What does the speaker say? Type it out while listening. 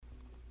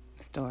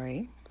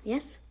Story.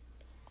 Yes?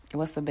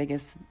 What's the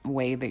biggest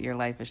way that your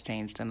life has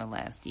changed in the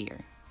last year?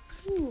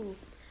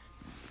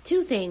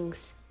 Two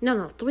things.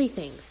 No, three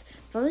things.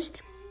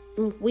 First,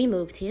 we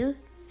moved here.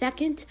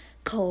 Second,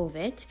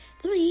 COVID.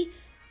 Three,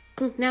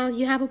 now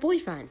you have a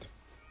boyfriend.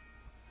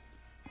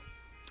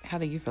 How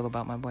do you feel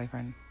about my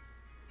boyfriend?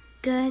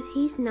 Good.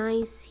 He's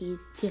nice. He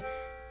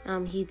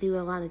do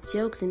a lot of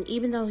jokes, and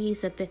even though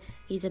he's a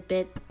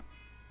bit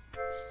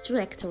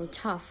strict or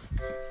tough,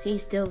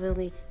 he's still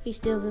really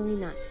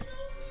nice.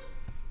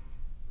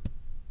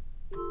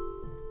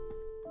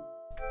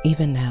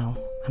 Even now,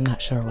 I'm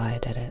not sure why I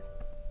did it.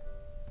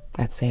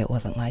 I'd say it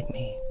wasn't like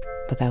me,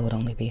 but that would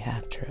only be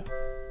half true.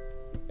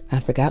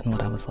 I'd forgotten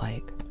what I was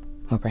like,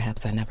 or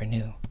perhaps I never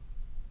knew.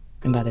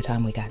 And by the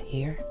time we got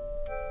here,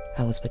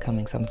 I was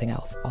becoming something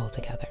else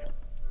altogether.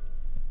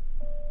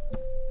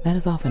 That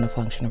is often a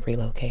function of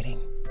relocating,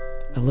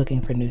 of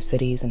looking for new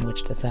cities in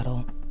which to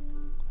settle,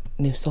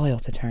 new soil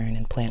to turn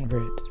and plant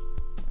roots.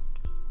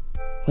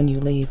 When you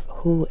leave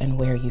who and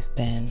where you've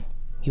been,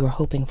 you are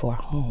hoping for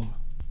a home,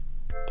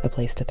 a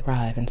place to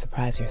thrive and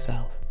surprise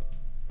yourself,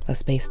 a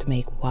space to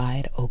make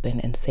wide open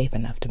and safe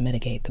enough to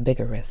mitigate the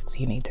bigger risks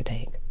you need to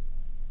take.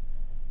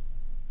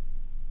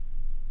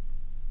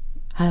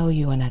 I owe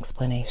you an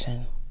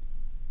explanation,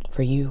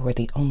 for you were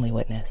the only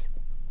witness.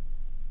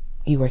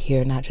 You were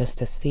here not just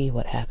to see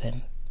what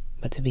happened,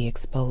 but to be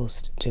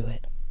exposed to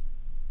it.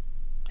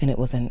 And it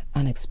was an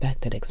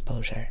unexpected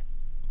exposure,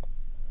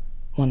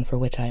 one for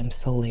which I am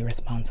solely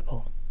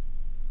responsible.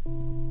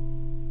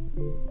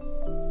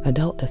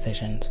 Adult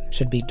decisions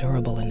should be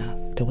durable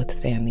enough to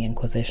withstand the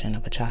inquisition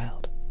of a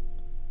child,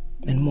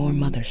 and more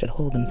mothers should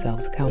hold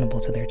themselves accountable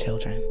to their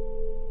children,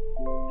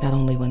 not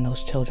only when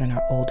those children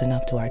are old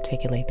enough to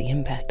articulate the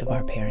impact of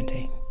our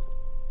parenting,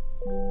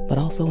 but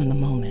also in the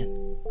moment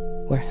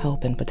where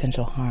help and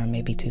potential harm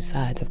may be two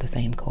sides of the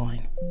same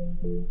coin.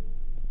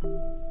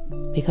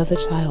 Because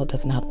a child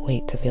does not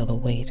wait to feel the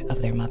weight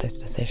of their mother's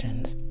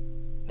decisions,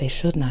 they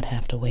should not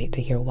have to wait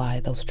to hear why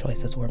those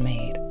choices were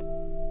made.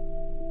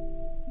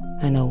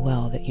 I know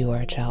well that you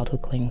are a child who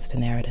clings to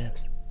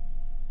narratives,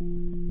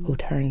 who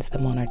turns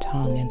them on her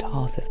tongue and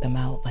tosses them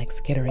out like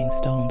skittering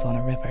stones on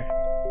a river.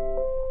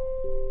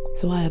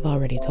 So I have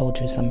already told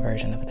you some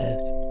version of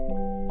this,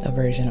 a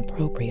version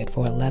appropriate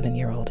for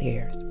 11-year-old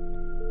ears.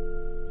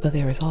 But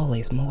there is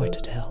always more to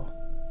tell,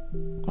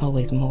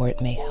 always more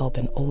it may help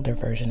an older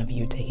version of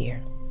you to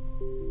hear.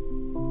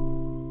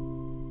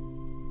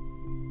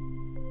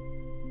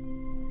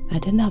 I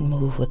did not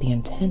move with the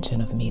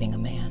intention of meeting a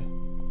man.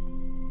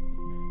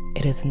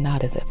 It is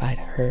not as if I'd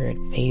heard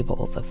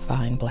fables of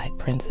fine black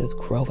princes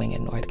growing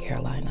in North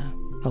Carolina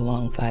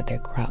alongside their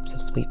crops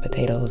of sweet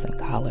potatoes and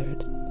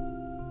collards.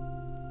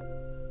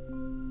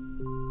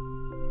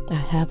 I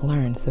have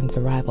learned since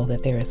arrival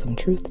that there is some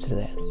truth to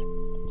this,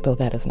 though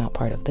that is not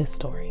part of this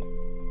story.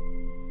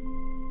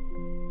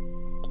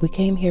 We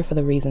came here for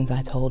the reasons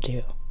I told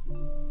you,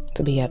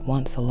 to be at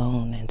once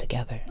alone and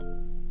together,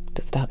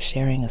 to stop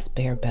sharing a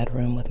spare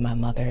bedroom with my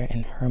mother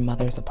in her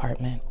mother's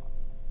apartment,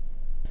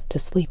 to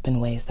sleep in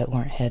ways that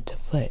weren't head to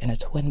foot in a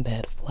twin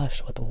bed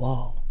flush with the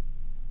wall.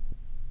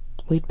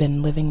 We'd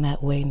been living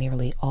that way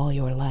nearly all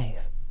your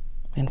life,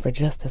 and for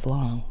just as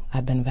long,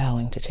 I'd been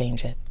vowing to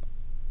change it.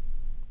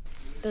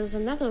 There's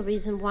another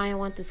reason why I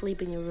want to sleep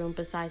in your room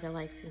besides I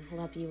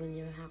love you in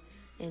your house,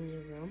 in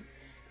your room.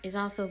 It's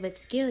also a bit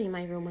scary in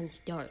my room when it's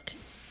dark.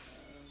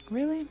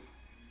 Really?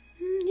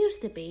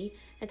 Used to be.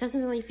 It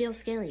doesn't really feel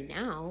scary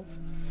now.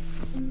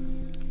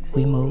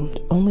 We moved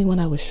only when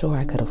I was sure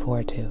I could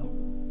afford to,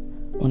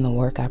 when the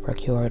work I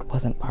procured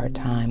wasn't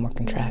part-time or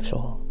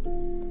contractual,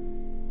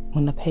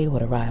 when the pay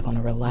would arrive on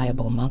a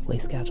reliable monthly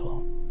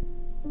schedule,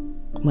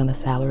 when the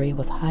salary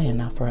was high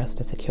enough for us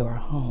to secure a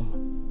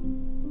home.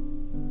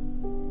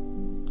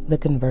 The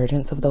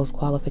convergence of those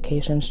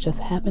qualifications just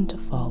happened to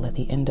fall at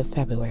the end of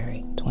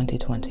February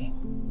 2020,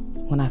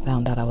 when I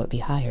found out I would be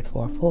hired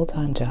for a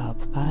full-time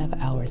job 5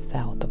 hours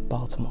south of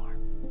Baltimore.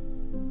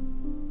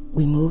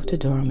 We moved to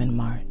Durham in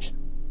March,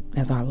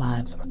 as our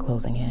lives were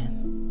closing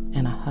in,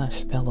 and a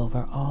hush fell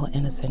over all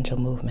inessential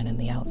movement in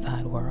the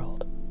outside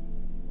world.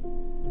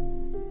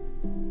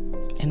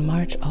 In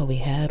March, all we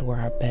had were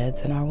our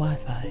beds and our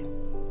Wi-Fi,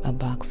 a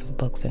box of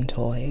books and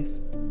toys,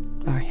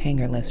 our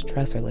hangerless,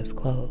 dresserless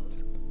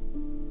clothes.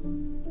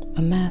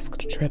 A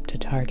masked trip to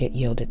Target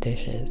yielded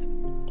dishes,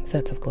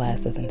 sets of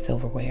glasses and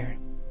silverware,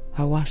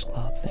 our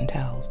washcloths and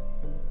towels.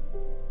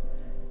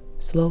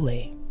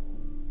 Slowly,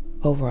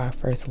 over our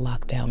first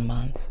lockdown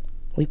months,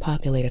 we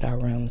populated our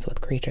rooms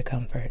with creature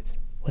comforts,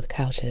 with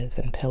couches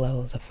and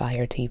pillows, a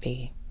Fire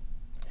TV.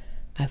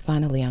 I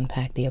finally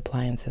unpacked the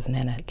appliances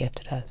Nana had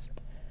gifted us.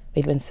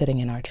 They'd been sitting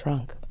in our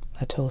trunk,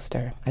 a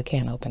toaster, a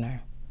can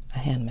opener, a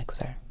hand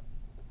mixer.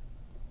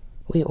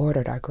 We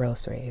ordered our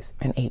groceries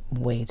and ate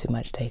way too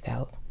much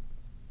takeout.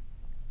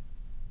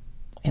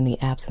 In the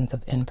absence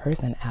of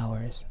in-person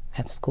hours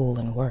at school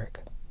and work,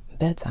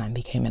 bedtime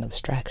became an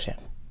abstraction,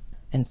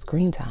 and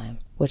screen time,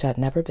 which I'd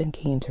never been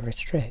keen to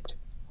restrict,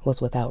 was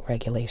without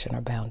regulation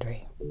or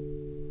boundary.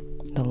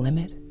 The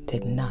limit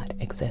did not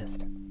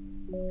exist.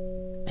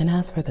 And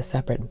as for the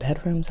separate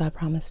bedrooms I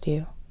promised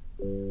you,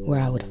 where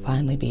I would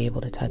finally be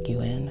able to tuck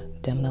you in,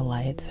 dim the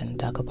lights, and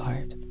duck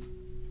apart,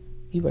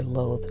 you were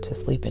loath to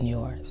sleep in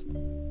yours,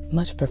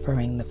 much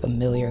preferring the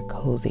familiar,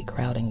 cozy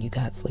crowding you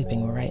got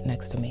sleeping right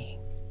next to me.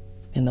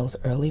 In those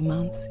early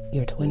months,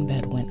 your twin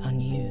bed went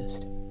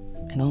unused,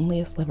 and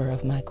only a sliver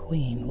of my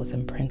queen was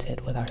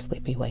imprinted with our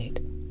sleepy weight.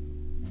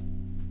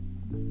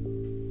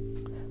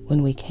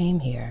 When we came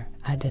here,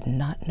 I did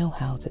not know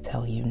how to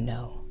tell you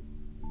no.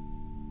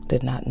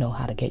 Did not know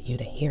how to get you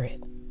to hear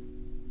it.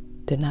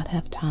 Did not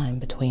have time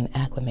between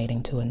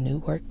acclimating to a new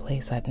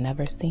workplace I'd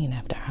never seen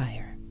after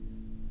hire,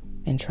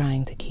 and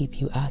trying to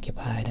keep you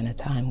occupied in a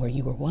time where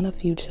you were one of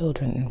few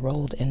children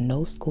enrolled in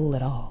no school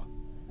at all,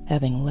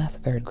 having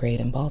left third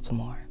grade in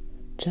Baltimore,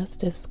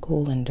 just as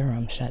school in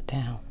Durham shut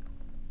down.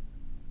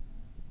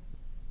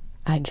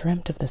 I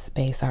dreamt of the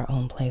space our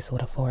own place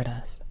would afford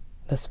us,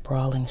 the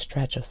sprawling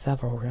stretch of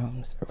several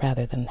rooms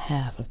rather than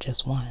half of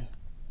just one.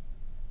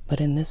 But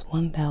in this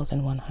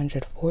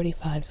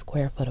 1,145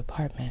 square foot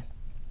apartment,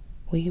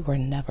 we were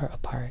never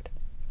apart,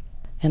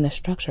 and the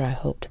structure I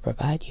hoped to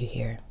provide you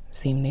here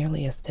seemed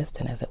nearly as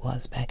distant as it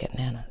was back at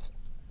Nana's.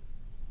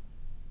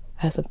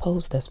 I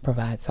suppose this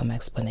provides some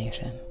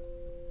explanation.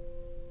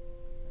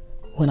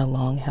 When a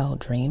long-held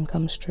dream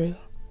comes true,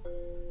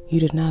 you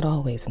do not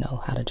always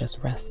know how to just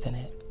rest in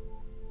it.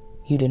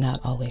 You do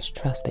not always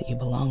trust that you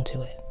belong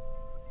to it.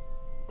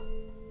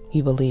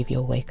 You believe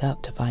you'll wake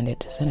up to find it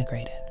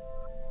disintegrated.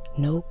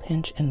 No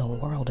pinch in the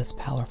world is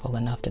powerful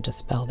enough to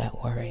dispel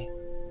that worry,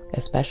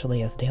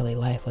 especially as daily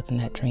life within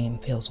that dream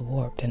feels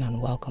warped and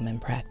unwelcome in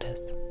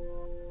practice.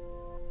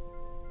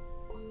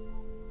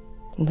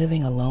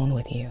 Living alone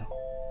with you,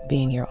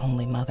 being your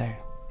only mother,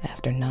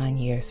 after 9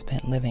 years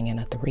spent living in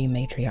a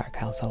 3-matriarch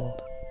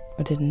household,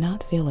 did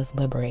not feel as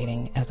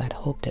liberating as I'd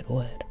hoped it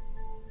would.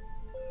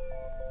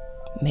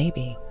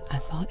 Maybe I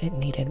thought it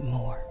needed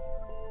more.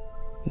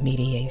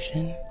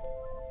 Mediation,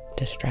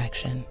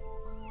 distraction,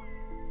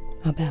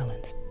 a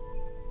balance.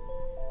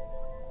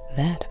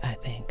 That, I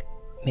think,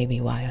 may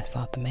be why I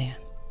sought the man.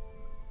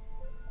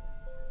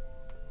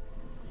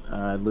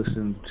 I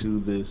listened to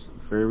this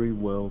very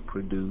well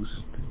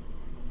produced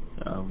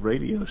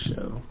radio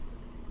show.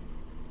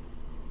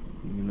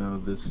 You know,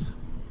 this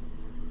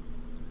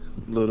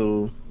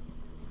little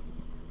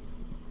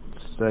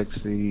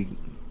sexy,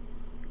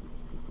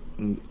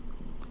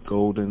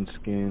 golden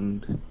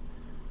skinned,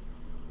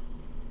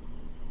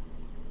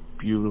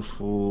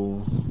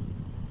 beautiful,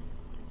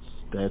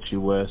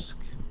 statuesque,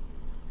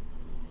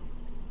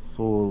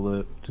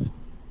 full-lipped,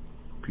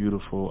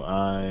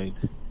 beautiful-eyed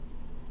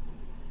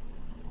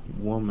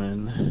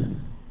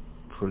woman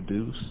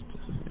produced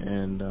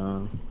and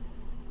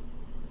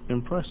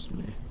impressed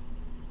me.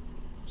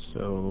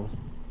 So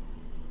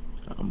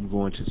I'm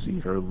going to see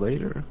her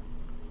later,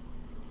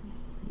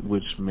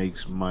 which makes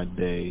my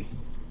day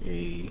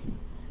a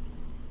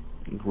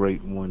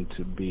great one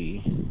to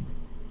be.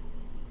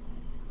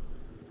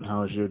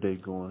 How's your day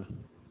going?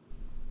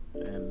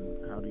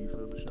 And how do you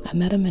feel the show? I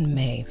met him in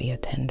May via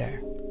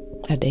Tinder,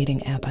 a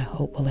dating app I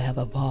hope will have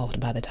evolved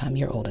by the time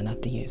you're old enough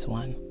to use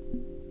one.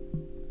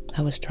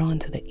 I was drawn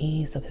to the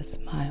ease of his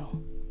smile.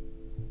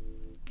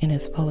 In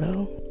his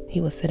photo,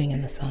 he was sitting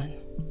in the sun,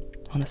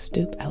 on a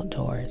stoop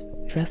outdoors,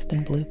 dressed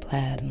in blue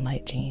plaid and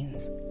light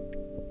jeans,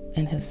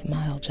 and his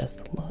smile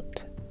just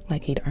looked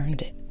like he'd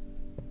earned it,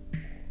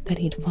 that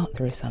he'd fought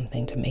through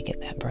something to make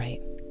it that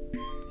bright,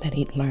 that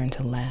he'd learned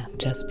to laugh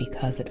just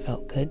because it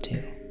felt good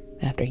to,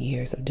 after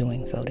years of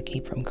doing so to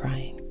keep from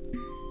crying.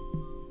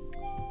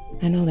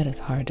 I know that it's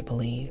hard to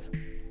believe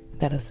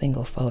that a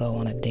single photo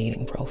on a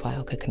dating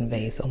profile could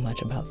convey so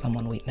much about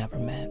someone we'd never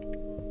met.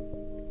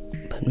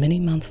 But many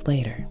months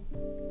later,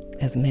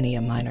 as many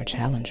a minor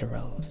challenge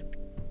arose,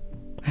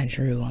 I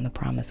drew on the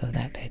promise of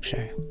that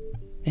picture,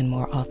 and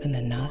more often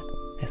than not,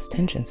 as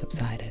tension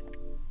subsided,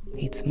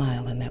 he'd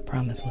smile and that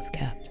promise was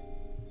kept.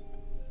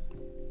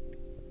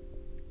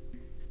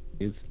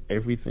 It's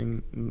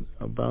everything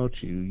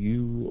about you.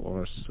 You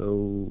are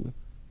so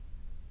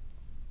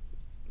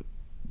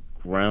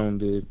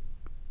grounded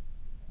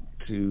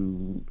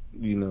to,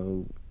 you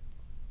know,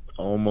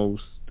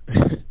 almost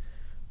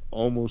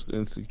almost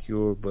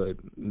insecure, but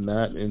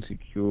not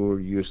insecure.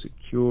 You're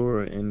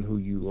secure in who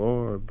you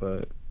are,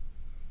 but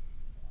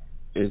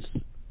it's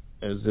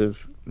as if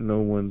no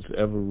one's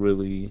ever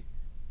really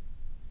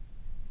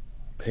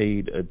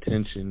paid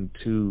attention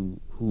to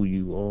who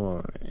you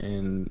are.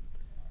 And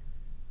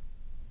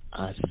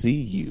I see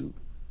you.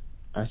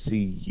 I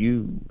see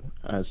you.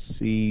 I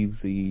see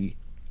the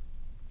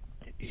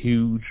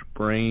huge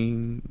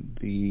brain,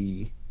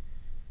 the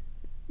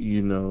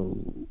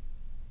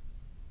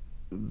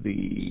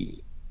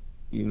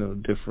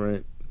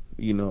different,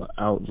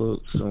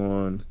 outlooks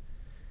on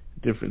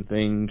different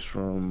things,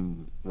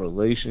 from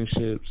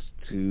relationships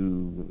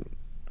to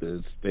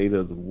the state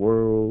of the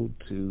world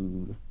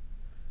to,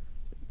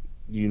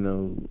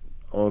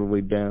 all the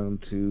way down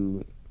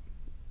to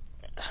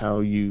how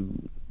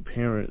you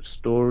parent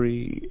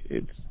story.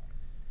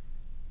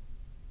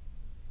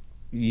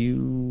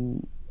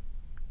 You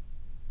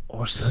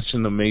are such such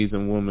an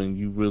amazing woman.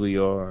 You really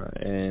are.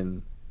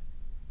 And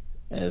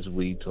as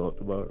we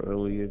talked about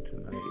earlier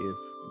tonight, if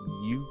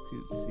you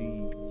could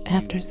see...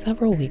 After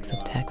several weeks of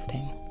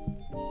texting,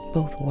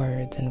 both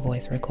words and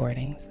voice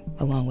recordings,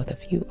 along with a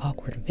few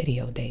awkward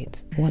video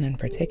dates, one in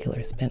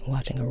particular spent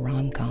watching a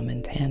rom-com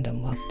in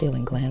tandem while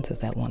stealing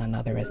glances at one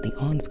another as the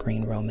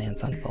on-screen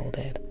romance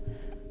unfolded.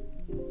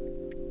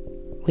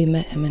 We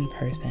met him in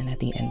person at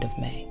the end of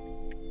May.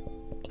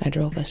 I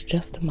drove us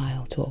just a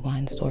mile to a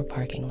wine store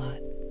parking lot.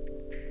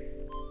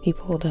 He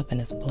pulled up in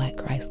his black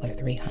Chrysler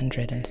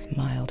 300 and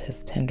smiled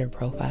his Tinder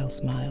profile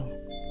smile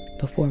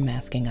before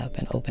masking up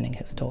and opening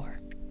his door.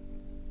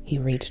 He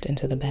reached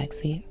into the back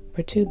seat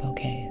for 2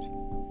 bouquets,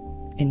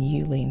 and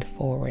you leaned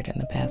forward in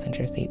the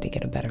passenger seat to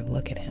get a better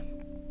look at him.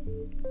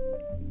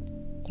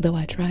 Though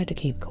I tried to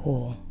keep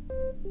cool,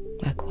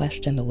 I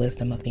questioned the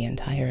wisdom of the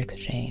entire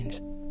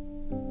exchange.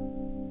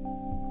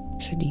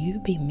 Should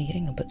you be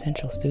meeting a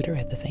potential suitor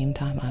at the same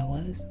time I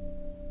was?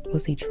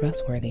 Was he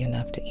trustworthy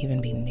enough to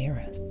even be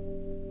near us?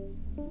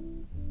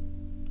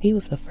 He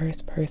was the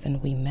first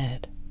person we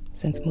met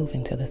since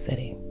moving to the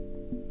city.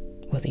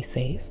 Was he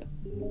safe,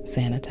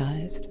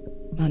 sanitized,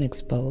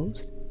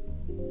 unexposed?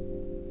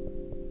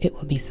 It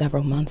would be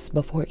several months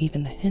before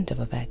even the hint of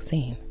a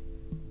vaccine.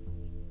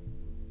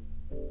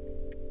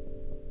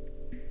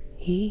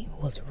 He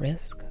was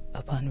risk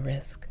upon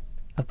risk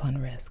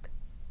upon risk.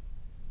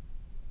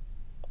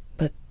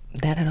 But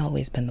that had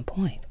always been the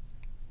point.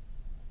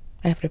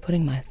 After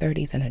putting my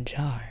 30s in a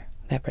jar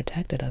that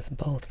protected us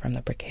both from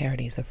the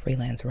precarities of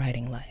freelance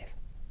writing life,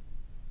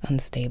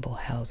 unstable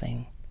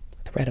housing,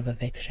 threat of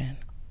eviction,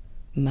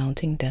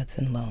 mounting debts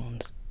and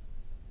loans,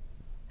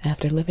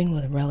 after living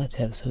with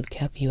relatives who'd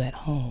kept you at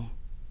home,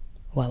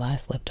 while I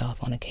slipped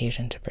off on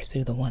occasion to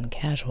pursue the one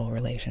casual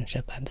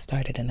relationship I'd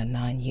started in the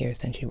 9 years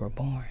since you were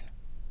born,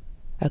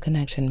 a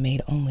connection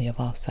made only of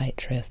off-site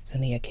trysts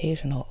and the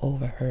occasional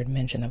overheard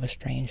mention of a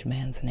strange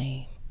man's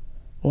name,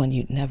 one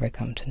you'd never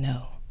come to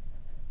know.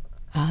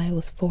 I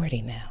was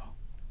 40 now,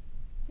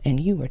 and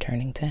you were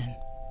turning 10.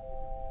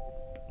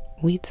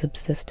 We'd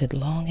subsisted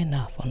long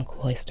enough on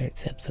cloistered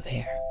sips of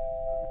air.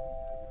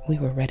 We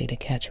were ready to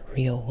catch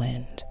real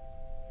wind.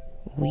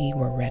 We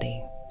were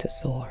ready to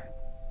soar.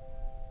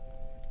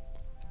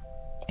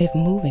 If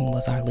moving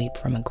was our leap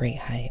from a great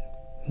height,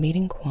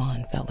 meeting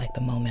Quan felt like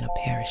the moment a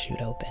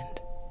parachute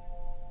opened.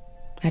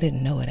 I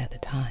didn't know it at the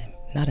time,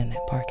 not in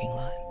that parking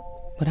lot,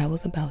 but I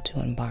was about to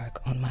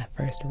embark on my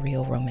first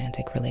real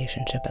romantic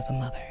relationship as a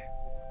mother.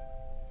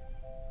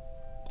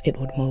 It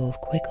would move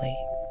quickly,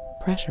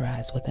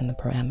 pressurized within the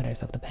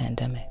parameters of the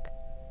pandemic.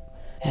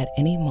 At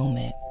any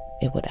moment,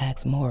 it would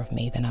ask more of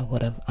me than I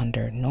would have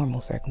under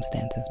normal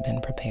circumstances been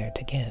prepared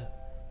to give.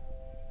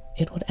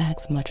 It would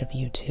ask much of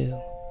you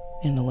too,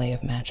 in the way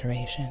of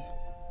maturation.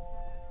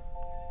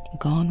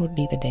 Gone would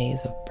be the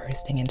days of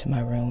bursting into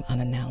my room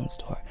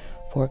unannounced or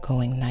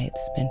foregoing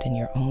nights spent in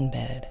your own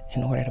bed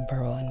in order to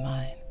burrow in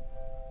mine.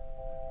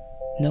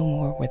 No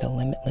more were the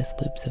limitless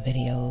loops of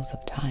videos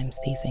of time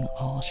ceasing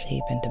all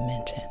shape and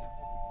dimension.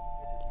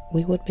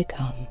 We would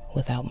become,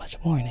 without much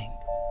warning,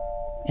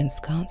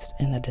 ensconced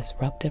in the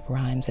disruptive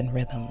rhymes and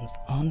rhythms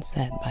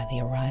onset by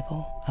the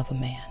arrival of a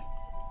man.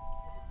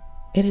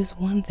 It is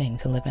one thing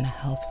to live in a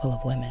house full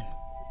of women,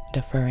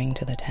 deferring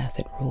to the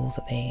tacit rules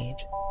of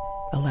age,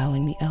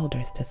 allowing the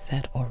elders to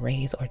set or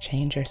raise or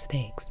change your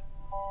stakes.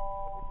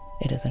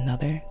 It is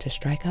another to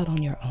strike out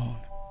on your own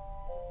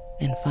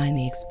and find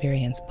the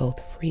experience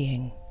both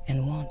freeing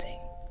and wanting,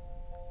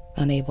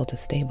 unable to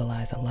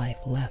stabilize a life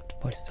left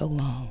for so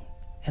long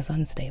as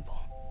unstable.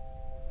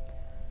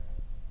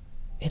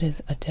 It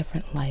is a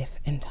different life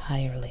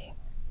entirely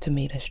to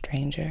meet a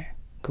stranger,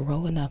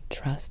 grow enough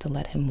trust to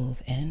let him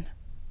move in,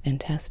 and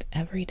test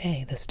every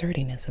day the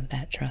sturdiness of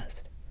that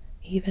trust,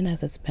 even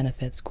as its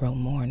benefits grow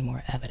more and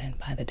more evident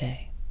by the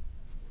day.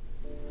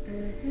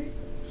 Mm-hmm.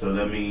 So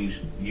that means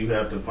you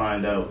have to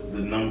find out the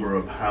number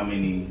of how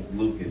many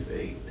Lucas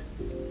ate.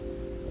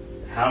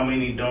 How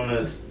many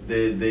donuts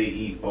did they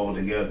eat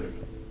altogether?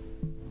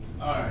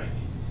 Alright,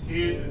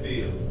 here's the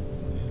deal.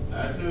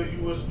 I tell you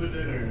what's for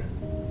dinner.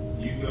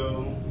 You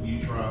go, you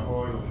try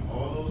hard on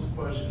all those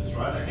questions.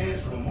 Try to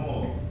answer them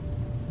all.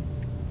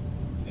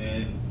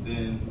 And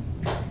then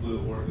we'll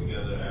work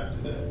together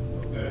after that,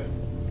 okay?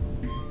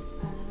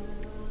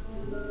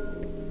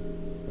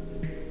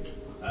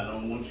 I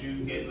don't want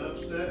you getting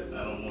upset.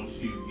 I don't want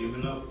you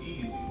giving up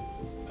easy.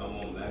 I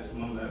want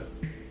maximum effort.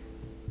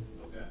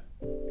 Okay?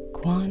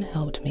 Quan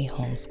helped me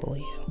homeschool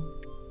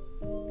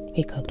you.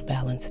 He cooked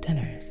balanced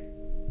dinners.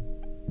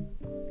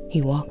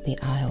 He walked the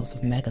aisles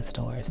of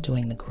megastores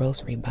doing the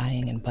grocery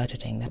buying and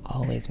budgeting that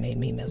always made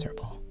me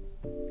miserable.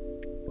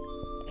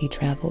 He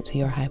traveled to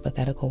your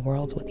hypothetical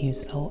worlds with you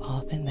so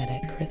often that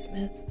at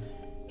Christmas,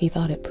 he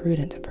thought it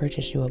prudent to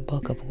purchase you a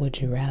book of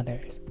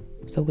would-you-rathers,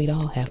 so we'd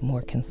all have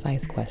more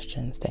concise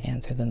questions to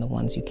answer than the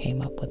ones you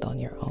came up with on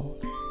your own.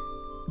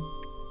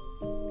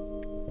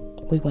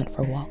 We went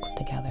for walks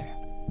together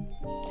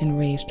and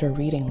raised your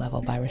reading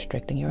level by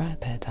restricting your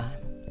iPad time.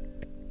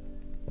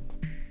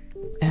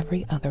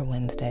 Every other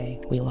Wednesday,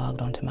 we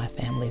logged onto my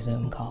family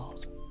Zoom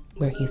calls,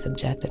 where he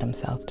subjected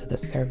himself to the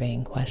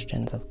surveying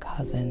questions of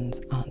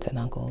cousins, aunts and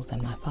uncles,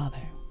 and my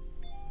father.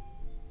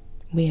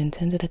 We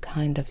intended a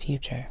kind of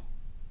future.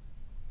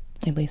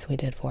 At least we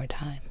did for a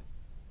time.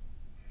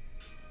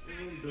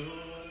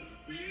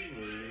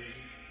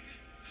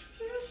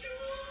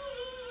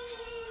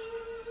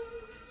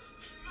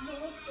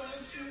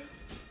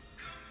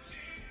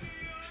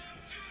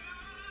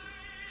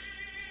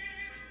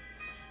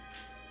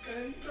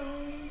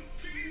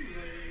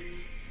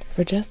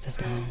 For just as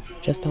long,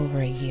 just over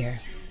a year,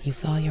 you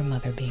saw your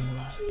mother being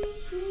loved.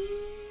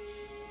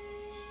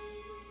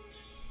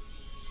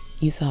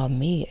 You saw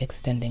me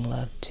extending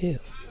love too,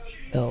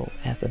 though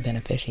as the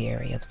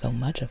beneficiary of so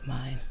much of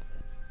mine,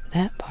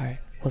 that part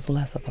was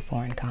less of a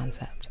foreign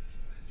concept.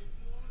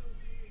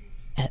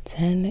 At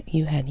 10,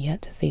 you had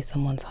yet to see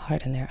someone's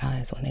heart in their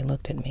eyes when they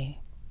looked at me.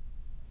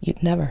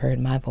 You'd never heard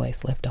my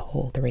voice lift a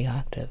whole 3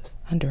 octaves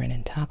under an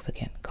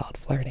intoxicant called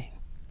flirting.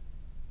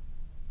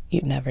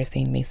 You'd never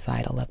seen me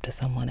sidle up to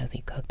someone as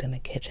he cooked in the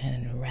kitchen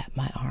and wrap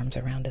my arms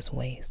around his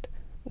waist,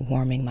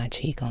 warming my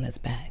cheek on his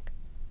back.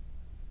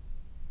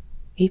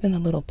 Even the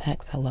little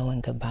pecks hello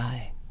and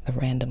goodbye, the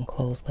random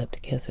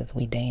close-lipped kisses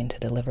we deigned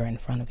to deliver in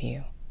front of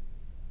you,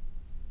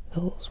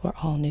 those were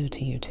all new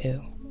to you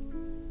too.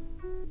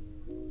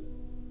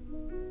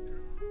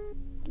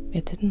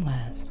 It didn't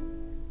last.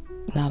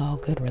 Not all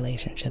good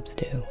relationships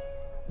do.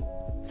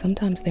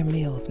 Sometimes they're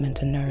meals meant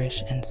to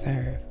nourish and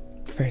serve,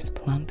 first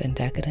plump and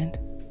decadent,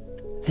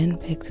 then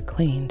picked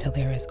clean till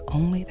there is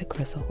only the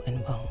gristle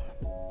and bone.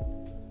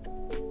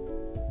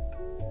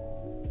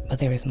 But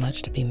there is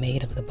much to be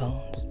made of the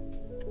bones.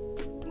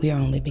 We are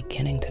only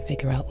beginning to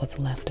figure out what's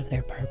left of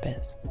their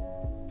purpose.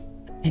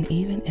 And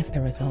even if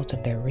the result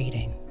of their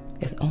reading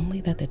is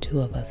only that the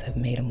 2 of us have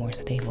made a more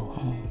stable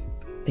home,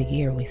 the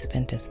year we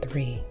spent as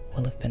 3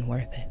 will have been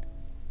worth it.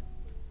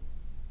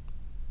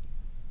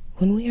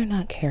 When we are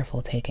not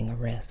careful taking a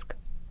risk,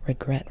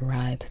 regret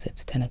writhes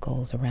its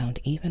tentacles around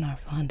even our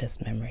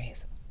fondest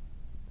memories.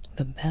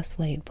 The best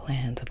laid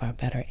plans of our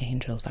better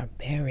angels are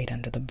buried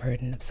under the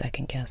burden of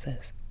second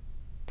guesses.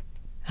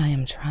 I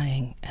am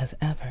trying, as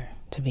ever,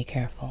 to be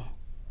careful,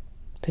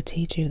 to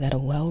teach you that a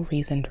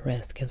well-reasoned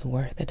risk is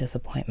worth the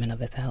disappointment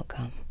of its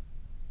outcome.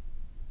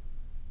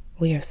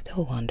 We are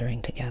still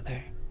wandering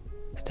together,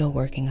 still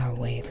working our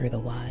way through the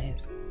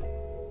whys.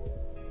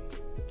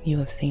 You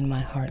have seen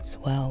my heart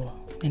swell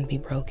and be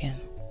broken.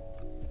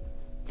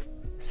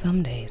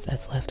 Some days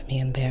that's left me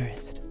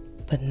embarrassed,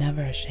 but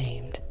never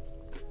ashamed.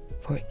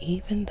 For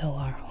even though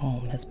our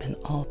home has been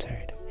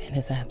altered in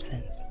his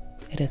absence,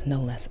 it is no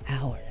less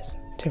ours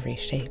to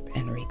reshape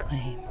and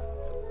reclaim.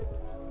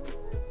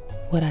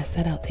 What I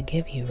set out to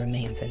give you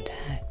remains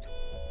intact,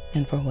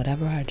 and for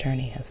whatever our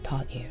journey has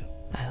taught you,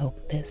 I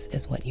hope this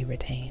is what you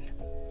retain.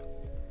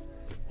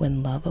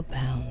 When love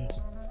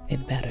abounds,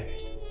 it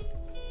betters,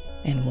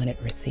 and when it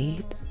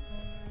recedes,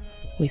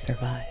 we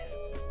survive.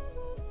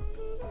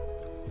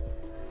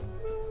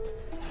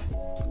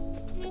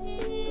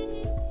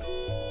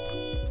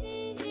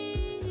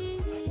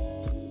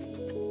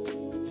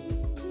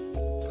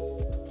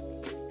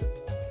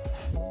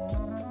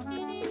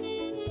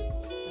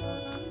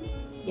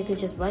 You can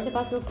just write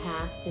about your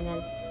past,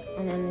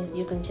 and then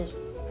you can just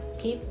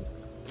keep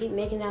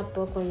making that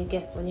book when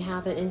you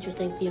have an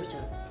interesting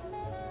future.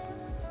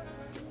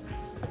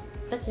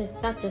 That's it.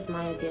 That's just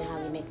my idea how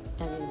you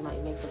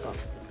might make the book.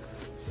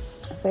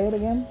 Say it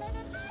again.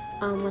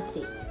 Let's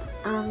see.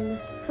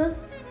 First,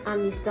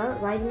 you start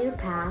writing your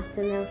past,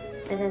 and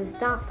then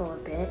stop for a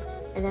bit,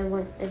 and then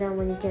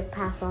when you get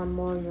past on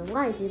more in your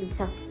life, you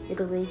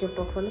can read your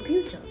book from the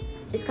future.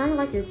 It's kind of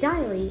like your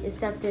diary,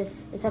 except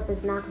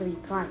it's not going to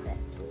be private.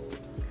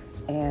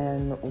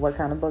 And what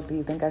kind of book do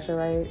you think I should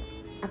write?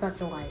 About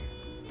your life.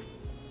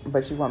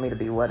 But you want me to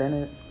be what in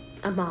it?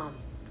 A mom.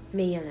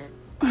 Me in it.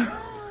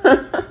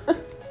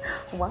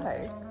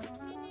 Why?